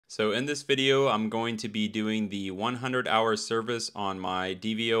So in this video, I'm going to be doing the 100-hour service on my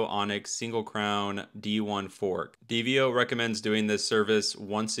DVO Onyx single crown D1 fork. DVO recommends doing this service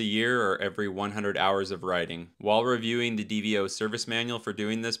once a year or every 100 hours of riding. While reviewing the DVO service manual for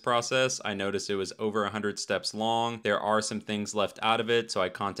doing this process, I noticed it was over 100 steps long. There are some things left out of it, so I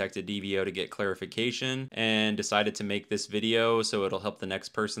contacted DVO to get clarification and decided to make this video so it'll help the next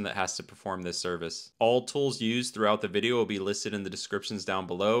person that has to perform this service. All tools used throughout the video will be listed in the descriptions down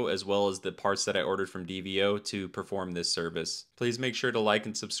below, as well as the parts that I ordered from DVO to perform this service. Please make sure to like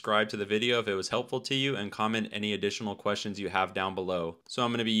and subscribe to the video if it was helpful to you, and comment any additional questions you have down below. So I'm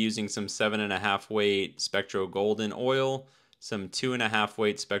going to be using some 7.5 weight Spectro Golden oil, some 2.5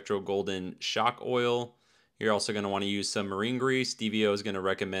 weight Spectro Golden shock oil. You're also going to want to use some marine grease. DVO is going to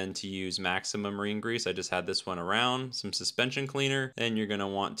recommend to use Maximum marine grease. I just had this one around. Some suspension cleaner. Then you're going to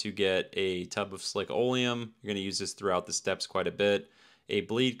want to get a tub of slick oleum. You're going to use this throughout the steps quite a bit. A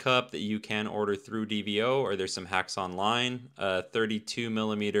bleed cup that you can order through DVO, or there's some hacks online. A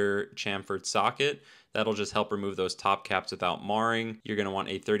 32mm chamfered socket. That'll just help remove those top caps without marring. You're going to want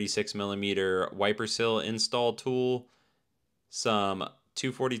a 36mm wiper seal install tool. Some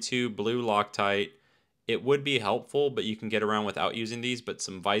 242 blue Loctite. It would be helpful, but you can get around without using these, but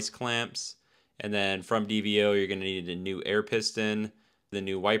some vice clamps. And then from DVO, you're going to need a new air piston, the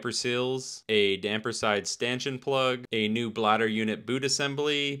new wiper seals, a damper side stanchion plug, a new bladder unit boot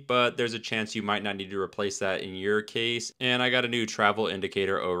assembly, but there's a chance you might not need to replace that in your case. And I got a new travel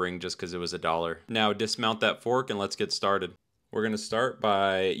indicator O-ring just because it was $1. Now dismount that fork and let's get started. We're going to start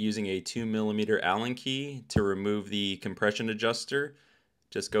by using a 2mm Allen key to remove the compression adjuster.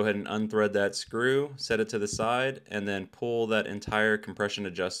 Just go ahead and unthread that screw, set it to the side, and then pull that entire compression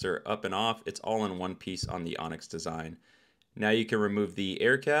adjuster up and off. It's all in one piece on the Onyx design. Now you can remove the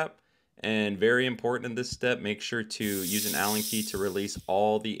air cap, and very important in this step, make sure to use an Allen key to release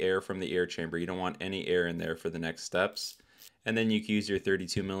all the air from the air chamber. You don't want any air in there for the next steps. And then you can use your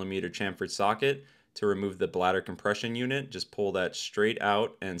 32mm chamfered socket to remove the bladder compression unit. Just pull that straight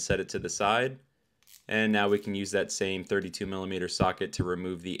out and set it to the side. And now we can use that same 32mm socket to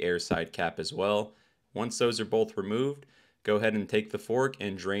remove the air side cap as well. Once those are both removed, go ahead and take the fork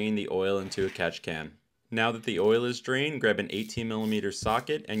and drain the oil into a catch can. Now that the oil is drained, grab an 18mm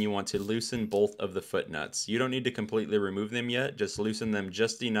socket and you want to loosen both of the foot nuts. You don't need to completely remove them yet, just loosen them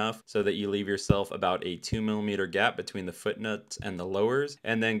just enough so that you leave yourself about a 2mm gap between the foot nuts and the lowers.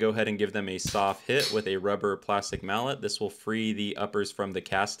 And then go ahead and give them a soft hit with a rubber or plastic mallet. This will free the uppers from the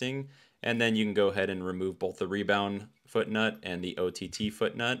casting. And then you can go ahead and remove both the rebound foot nut and the OTT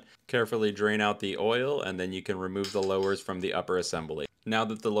foot nut. Carefully drain out the oil, and then you can remove the lowers from the upper assembly. Now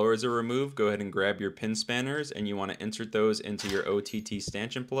that the lowers are removed, go ahead and grab your pin spanners, and you want to insert those into your OTT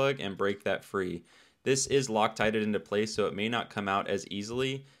stanchion plug and break that free. This is Loctited into place, so it may not come out as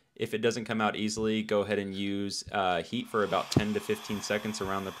easily. If it doesn't come out easily, go ahead and use heat for about 10 to 15 seconds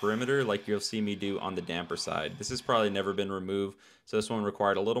around the perimeter, like you'll see me do on the damper side. This has probably never been removed, so this one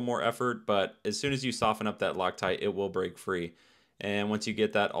required a little more effort, but as soon as you soften up that Loctite, it will break free. And once you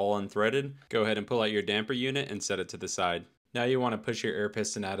get that all unthreaded, go ahead and pull out your damper unit and set it to the side. Now you want to push your air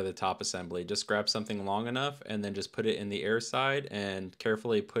piston out of the top assembly. Just grab something long enough and then just put it in the air side and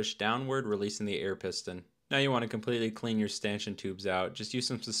carefully push downward, releasing the air piston. Now you want to completely clean your stanchion tubes out. Just use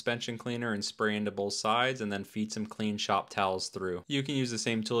some suspension cleaner and spray into both sides, and then feed some clean shop towels through. You can use the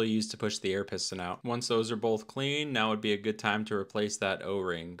same tool you used to push the air piston out. Once those are both clean, now would be a good time to replace that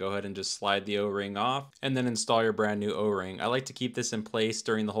O-ring. Go ahead and just slide the O-ring off and then install your brand new O-ring. I like to keep this in place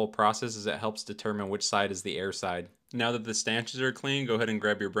during the whole process as it helps determine which side is the air side. Now that the stanchions are clean, go ahead and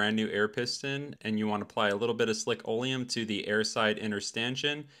grab your brand new air piston, and you want to apply a little bit of slick oleum to the air side inner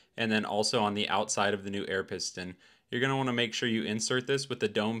stanchion and then also on the outside of the new air piston. You're going to want to make sure you insert this with the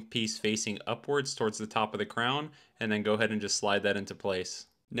dome piece facing upwards towards the top of the crown, and then go ahead and just slide that into place.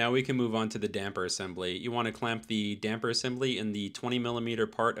 Now we can move on to the damper assembly. You want to clamp the damper assembly in the 20mm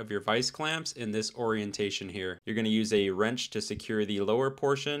part of your vice clamps in this orientation here. You're going to use a wrench to secure the lower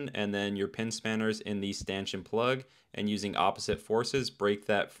portion, and then your pin spanners in the stanchion plug, and using opposite forces break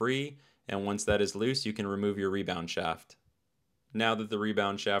that free, and once that is loose you can remove your rebound shaft. Now that the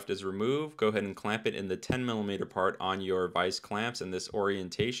rebound shaft is removed, go ahead and clamp it in the 10mm part on your vice clamps in this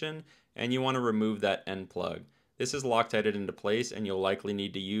orientation, and you want to remove that end plug. This is Loctited into place, and you'll likely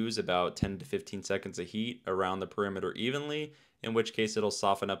need to use about 10 to 15 seconds of heat around the perimeter evenly, in which case it'll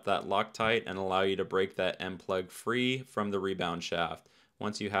soften up that Loctite and allow you to break that end plug free from the rebound shaft.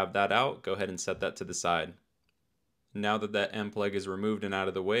 Once you have that out, go ahead and set that to the side. Now that that end plug is removed and out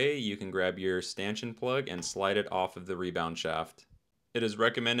of the way, you can grab your stanchion plug and slide it off of the rebound shaft. It is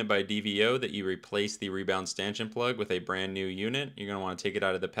recommended by DVO that you replace the rebound stanchion plug with a brand new unit. You're going to want to take it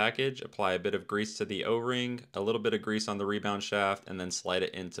out of the package, apply a bit of grease to the O-ring, a little bit of grease on the rebound shaft, and then slide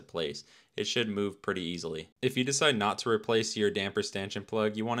it into place. It should move pretty easily. If you decide not to replace your damper stanchion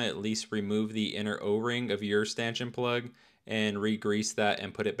plug, you want to at least remove the inner O-ring of your stanchion plug and re-grease that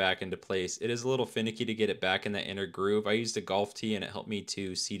and put it back into place. It is a little finicky to get it back in that inner groove. I used a golf tee and it helped me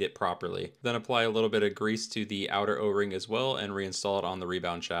to seat it properly. Then apply a little bit of grease to the outer O-ring as well and reinstall it on the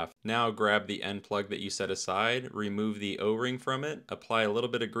rebound shaft. Now grab the end plug that you set aside, remove the O-ring from it, apply a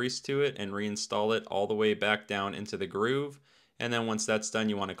little bit of grease to it and reinstall it all the way back down into the groove. And then once that's done,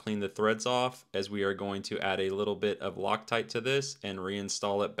 you want to clean the threads off, as we are going to add a little bit of Loctite to this and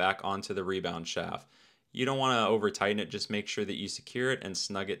reinstall it back onto the rebound shaft. You don't want to over tighten it, just make sure that you secure it and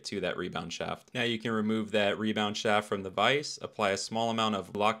snug it to that rebound shaft. Now you can remove that rebound shaft from the vise, apply a small amount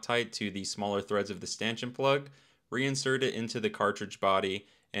of Loctite to the smaller threads of the stanchion plug, reinsert it into the cartridge body,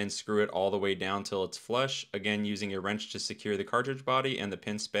 and screw it all the way down till it's flush, again using a wrench to secure the cartridge body and the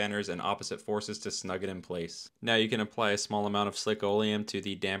pin spanners and opposite forces to snug it in place. Now you can apply a small amount of slick oleum to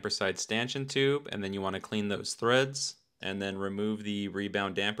the damper side stanchion tube, and then you want to clean those threads. And then remove the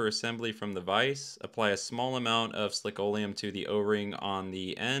rebound damper assembly from the vise, apply a small amount of slick oleum to the O-ring on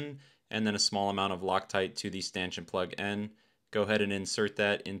the end, and then a small amount of Loctite to the stanchion plug end. Go ahead and insert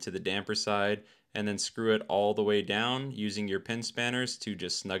that into the damper side, and then screw it all the way down using your pin spanners to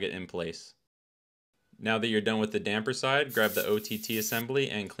just snug it in place. Now that you're done with the damper side, grab the OTT assembly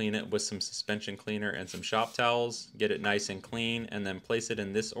and clean it with some suspension cleaner and some shop towels. Get it nice and clean, and then place it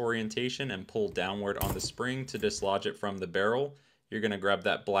in this orientation and pull downward on the spring to dislodge it from the barrel. You're going to grab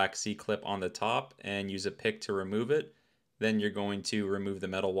that black C-clip on the top and use a pick to remove it. Then you're going to remove the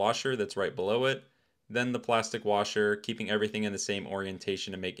metal washer that's right below it. Then the plastic washer, keeping everything in the same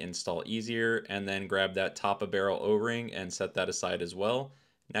orientation to make install easier. And then grab that top of barrel O-ring and set that aside as well.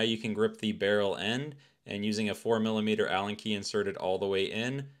 Now you can grip the barrel end, and using a 4mm Allen key inserted all the way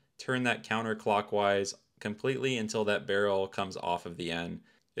in, turn that counterclockwise completely until that barrel comes off of the end.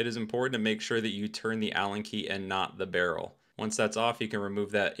 It is important to make sure that you turn the Allen key and not the barrel. Once that's off, you can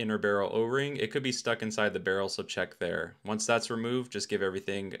remove that inner barrel O-ring. It could be stuck inside the barrel, so check there. Once that's removed, just give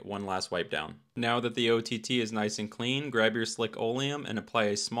everything one last wipe down. Now that the OTT is nice and clean, grab your slick oleum and apply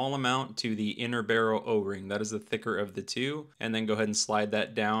a small amount to the inner barrel O-ring. That is the thicker of the two. And then go ahead and slide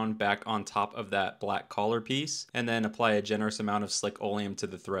that down back on top of that black collar piece. And then apply a generous amount of slick oleum to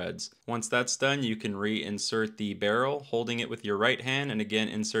the threads. Once that's done, you can reinsert the barrel, holding it with your right hand, and again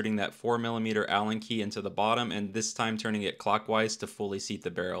inserting that 4mm Allen key into the bottom, and this time turning it clockwise to fully seat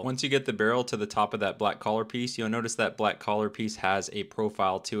the barrel. Once you get the barrel to the top of that black collar piece, you'll notice that black collar piece has a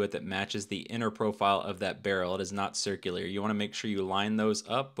profile to it that matches the inner profile of that barrel. It is not circular. You want to make sure you line those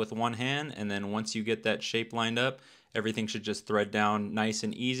up with one hand, and then once you get that shape lined up, everything should just thread down nice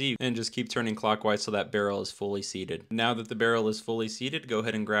and easy, and just keep turning clockwise so that barrel is fully seated. Now that the barrel is fully seated, go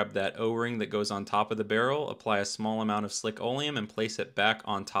ahead and grab that O-ring that goes on top of the barrel, apply a small amount of slick oleum, and place it back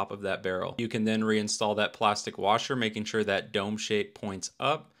on top of that barrel. You can then reinstall that plastic washer, making sure that dome shape points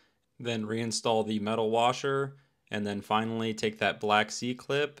up, then reinstall the metal washer, and then finally take that black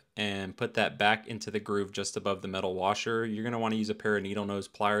C-clip and put that back into the groove just above the metal washer. You're going to want to use a pair of needle nose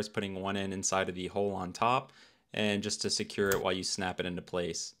pliers, putting one end inside of the hole on top, and just to secure it while you snap it into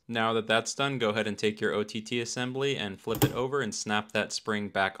place. Now that that's done, go ahead and take your OTT assembly and flip it over and snap that spring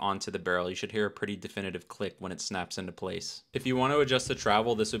back onto the barrel. You should hear a pretty definitive click when it snaps into place. If you want to adjust the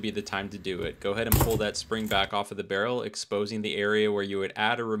travel, this would be the time to do it. Go ahead and pull that spring back off of the barrel, exposing the area where you would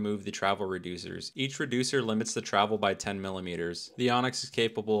add or remove the travel reducers. Each reducer limits the travel by 10mm. The Onyx is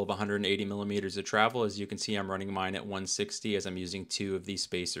capable of 180mm of travel. As you can see, I'm running mine at 160 as I'm using 2 of these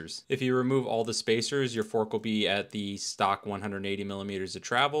spacers. If you remove all the spacers, your fork will be at the stock 180mm of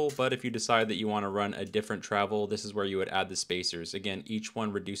travel, but if you decide that you want to run a different travel, this is where you would add the spacers. Again, each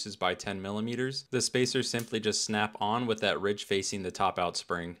one reduces by 10mm. The spacers simply just snap on with that ridge facing the top out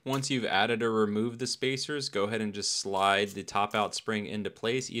spring. Once you've added or removed the spacers, go ahead and just slide the top out spring into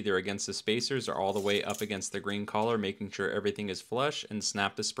place, either against the spacers or all the way up against the green collar, making sure everything is flush, and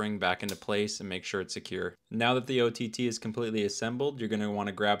snap the spring back into place and make sure it's secure. Now that the OTT is completely assembled, you're going to want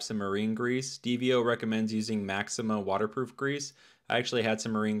to grab some marine grease. DVO recommends using Maxima waterproof grease. I actually had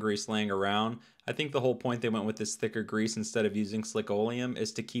some marine grease laying around. I think the whole point they went with this thicker grease instead of using slick oleum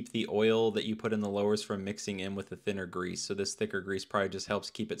is to keep the oil that you put in the lowers from mixing in with the thinner grease. So this thicker grease probably just helps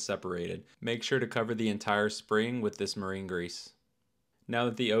keep it separated. Make sure to cover the entire spring with this marine grease. Now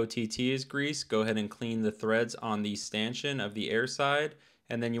that the OTT is greased, go ahead and clean the threads on the stanchion of the air side,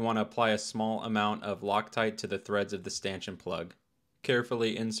 and then you want to apply a small amount of Loctite to the threads of the stanchion plug.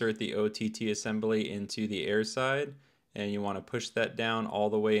 Carefully insert the OTT assembly into the air side, and you want to push that down all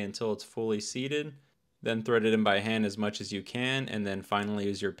the way until it's fully seated. Then thread it in by hand as much as you can, and then finally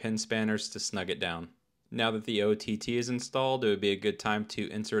use your pin spanners to snug it down. Now that the OTT is installed, it would be a good time to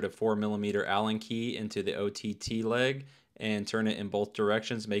insert a 4mm Allen key into the OTT leg and turn it in both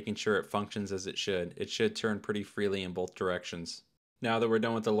directions, making sure it functions as it should. It should turn pretty freely in both directions. Now that we're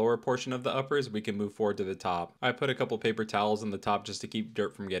done with the lower portion of the uppers, we can move forward to the top. I put a couple paper towels on the top just to keep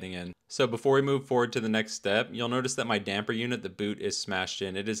dirt from getting in. So before we move forward to the next step, you'll notice that my damper unit, the boot, is smashed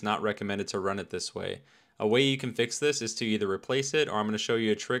in. It is not recommended to run it this way. A way you can fix this is to either replace it, or I'm going to show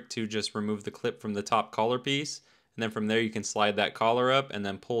you a trick to just remove the clip from the top collar piece, and then from there you can slide that collar up and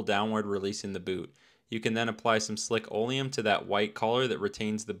then pull downward, releasing the boot. You can then apply some slick oleum to that white collar that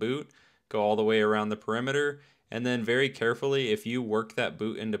retains the boot, go all the way around the perimeter, and then very carefully, if you work that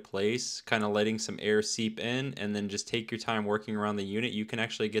boot into place, kind of letting some air seep in, and then just take your time working around the unit, you can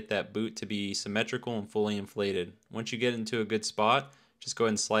actually get that boot to be symmetrical and fully inflated. Once you get into a good spot, just go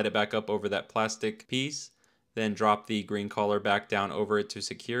ahead and slide it back up over that plastic piece, then drop the green collar back down over it to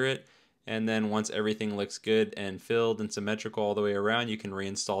secure it, and then once everything looks good and filled and symmetrical all the way around, you can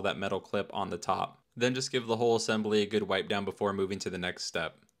reinstall that metal clip on the top. Then just give the whole assembly a good wipe down before moving to the next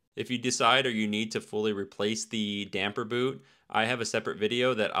step. If you decide or you need to fully replace the damper boot, I have a separate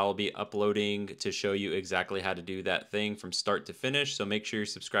video that I'll be uploading to show you exactly how to do that thing from start to finish, so make sure you're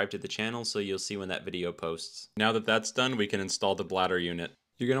subscribed to the channel so you'll see when that video posts. Now that that's done, we can install the bladder unit.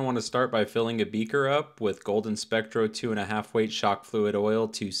 You're going to want to start by filling a beaker up with Golden Spectro 2.5 weight shock fluid oil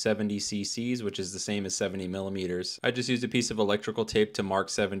to 70 cc's, which is the same as 70 millimeters. I just used a piece of electrical tape to mark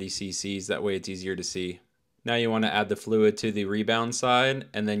 70 cc's, that way it's easier to see. Now you want to add the fluid to the rebound side,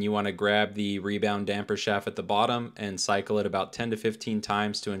 and then you want to grab the rebound damper shaft at the bottom and cycle it about 10 to 15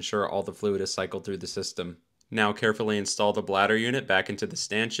 times to ensure all the fluid is cycled through the system. Now carefully install the bladder unit back into the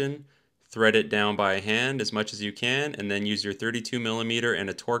stanchion. Thread it down by hand as much as you can, and then use your 32mm and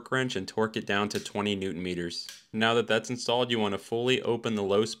a torque wrench and torque it down to 20 Newton meters. Now that that's installed, you want to fully open the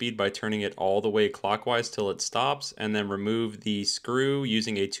low speed by turning it all the way clockwise till it stops, and then remove the screw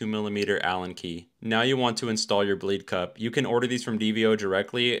using a 2mm Allen key. Now you want to install your bleed cup. You can order these from DVO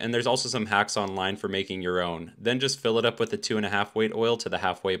directly, and there's also some hacks online for making your own. Then just fill it up with the 2.5 weight oil to the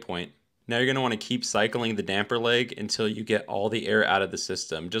halfway point. Now you're going to want to keep cycling the damper leg until you get all the air out of the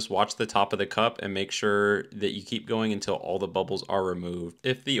system. Just watch the top of the cup and make sure that you keep going until all the bubbles are removed.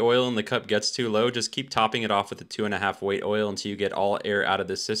 If the oil in the cup gets too low, just keep topping it off with the 2.5 weight oil until you get all air out of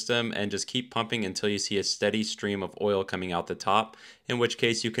the system, and just keep pumping until you see a steady stream of oil coming out the top, in which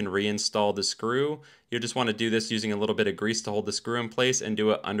case you can reinstall the screw. You'll just want to do this using a little bit of grease to hold the screw in place and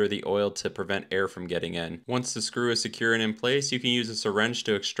do it under the oil to prevent air from getting in. Once the screw is secure and in place, you can use a syringe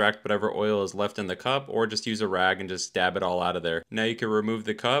to extract whatever oil is left in the cup, or just use a rag and just dab it all out of there. Now you can remove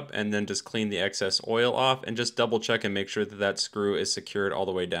the cup and then just clean the excess oil off, and just double check and make sure that that screw is secured all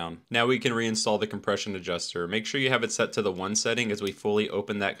the way down. Now we can reinstall the compression adjuster. Make sure you have it set to the 1 setting as we fully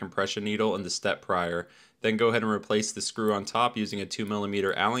open that compression needle in the step prior. Then go ahead and replace the screw on top using a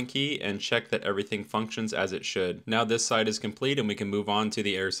 2mm Allen key and check that everything functions as it should. Now this side is complete and we can move on to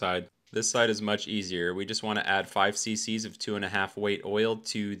the air side. This side is much easier. We just want to add 5 cc's of 2.5 weight oil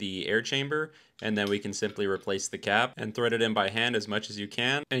to the air chamber, and then we can simply replace the cap and thread it in by hand as much as you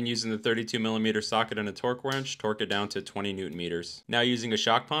can, and using the 32mm socket and a torque wrench, torque it down to 20 Newton meters. Now using a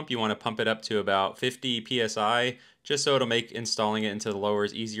shock pump, you want to pump it up to about 50 psi, just so it'll make installing it into the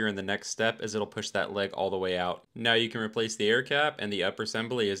lowers easier in the next step, as it'll push that leg all the way out. Now you can replace the air cap, and the upper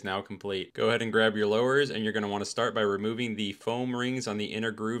assembly is now complete. Go ahead and grab your lowers, and you're going to want to start by removing the foam rings on the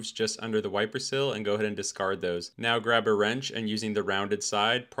inner grooves just under the wiper sill, and go ahead and discard those. Now grab a wrench, and using the rounded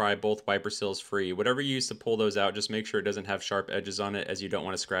side, pry both wiper sills free. Whatever you use to pull those out, just make sure it doesn't have sharp edges on it, as you don't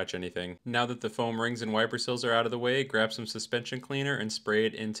want to scratch anything. Now that the foam rings and wiper sills are out of the way, grab some suspension cleaner and spray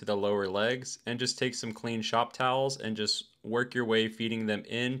it into the lower legs, and just take some clean shop towels and just work your way feeding them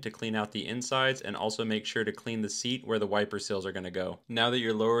in to clean out the insides, and also make sure to clean the seat where the wiper sills are going to go. Now that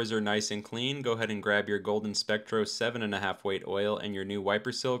your lowers are nice and clean, go ahead and grab your Golden Spectro 7.5 weight oil and your new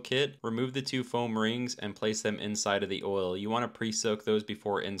wiper sill kit. Remove the 2 foam rings and place them inside of the oil. You want to pre-soak those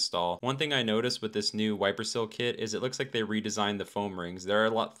before install. One thing I noticed with this new wiper sill kit is it looks like they redesigned the foam rings. They're a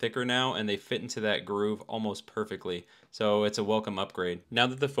lot thicker now and they fit into that groove almost perfectly. So it's a welcome upgrade. Now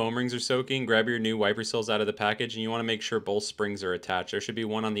that the foam rings are soaking, grab your new wiper sills out of the package, and you want to make sure both springs are attached. There should be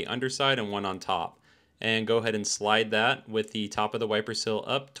one on the underside and one on top. And go ahead and slide that with the top of the wiper sill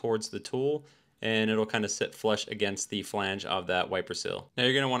up towards the tool, and it'll kind of sit flush against the flange of that wiper seal. Now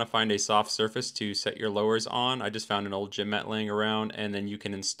you're going to want to find a soft surface to set your lowers on. I just found an old gym mat laying around, and then you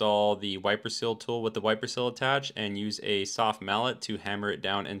can install the wiper seal tool with the wiper seal attached and use a soft mallet to hammer it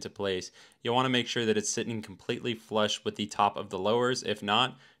down into place. You'll want to make sure that it's sitting completely flush with the top of the lowers. If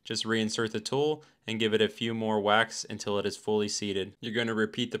not, just reinsert the tool and give it a few more whacks until it is fully seated. You're going to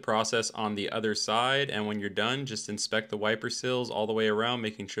repeat the process on the other side, and when you're done, just inspect the wiper seals all the way around,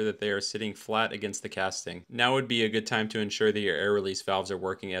 making sure that they are sitting flat against the casting. Now would be a good time to ensure that your air release valves are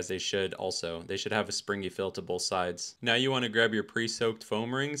working as they should also. They should have a springy fill to both sides. Now you want to grab your pre-soaked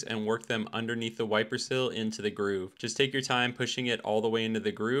foam rings and work them underneath the wiper seal into the groove. Just take your time pushing it all the way into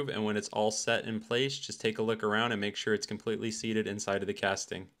the groove, and when it's all set in place, just take a look around and make sure it's completely seated inside of the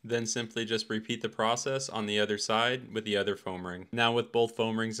casting. Then simply just repeat the process on the other side with the other foam ring. Now with both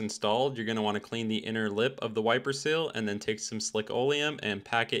foam rings installed, you're going to want to clean the inner lip of the wiper seal and then take some slick oleum and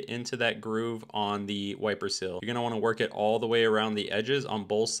pack it into that groove on the wiper seal. You're going to want to work it all the way around the edges on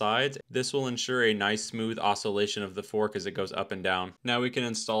both sides. This will ensure a nice smooth oscillation of the fork as it goes up and down. Now we can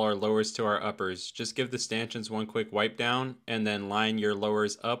install our lowers to our uppers. Just give the stanchions one quick wipe down and then line your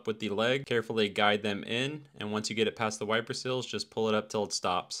lowers up with the leg. Carefully guide them in, and once you get it past the wiper seals, just pull it up till it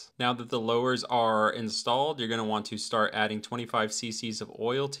stops. Now that the lowers are installed, you're going to want to start adding 25 cc's of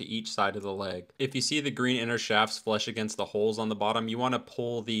oil to each side of the leg. If you see the green inner shafts flush against the holes on the bottom, you want to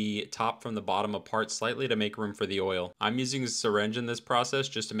pull the top from the bottom apart slightly to make room for the oil. I'm using a syringe in this process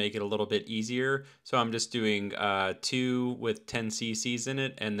just to make it a little bit easier, so I'm just doing 2 with 10 cc's in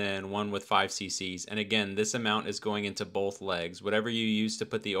it and then 1 with 5 cc's. And again, this amount is going into both legs. Whatever you use to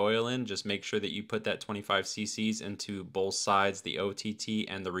put the oil in, just make sure that you put that 25 cc's into both sides, the OTT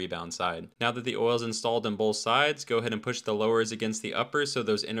and the rebound side. Now that the oil is installed on both sides, go ahead and push the lowers against the uppers so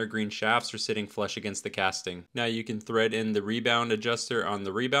those inner green shafts are sitting flush against the casting. Now you can thread in the rebound adjuster on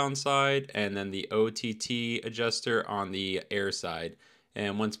the rebound side and then the OTT adjuster on the air side.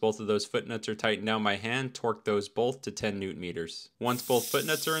 And once both of those foot nuts are tightened down by hand, torque those both to 10 newton meters. Once both foot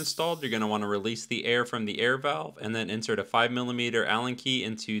nuts are installed, you're going to want to release the air from the air valve and then insert a 5mm Allen key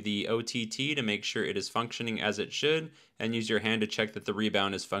into the OTT to make sure it is functioning as it should, and use your hand to check that the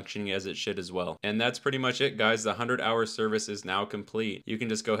rebound is functioning as it should as well. And that's pretty much it, guys. The 100-hour service is now complete. You can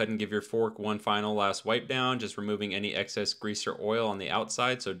just go ahead and give your fork one final last wipe down, just removing any excess grease or oil on the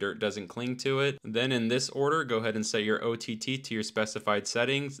outside so dirt doesn't cling to it. Then in this order, go ahead and set your OTT to your specified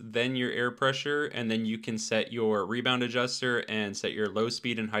settings, then your air pressure, and then you can set your rebound adjuster and set your low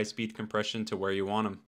speed and high speed compression to where you want them.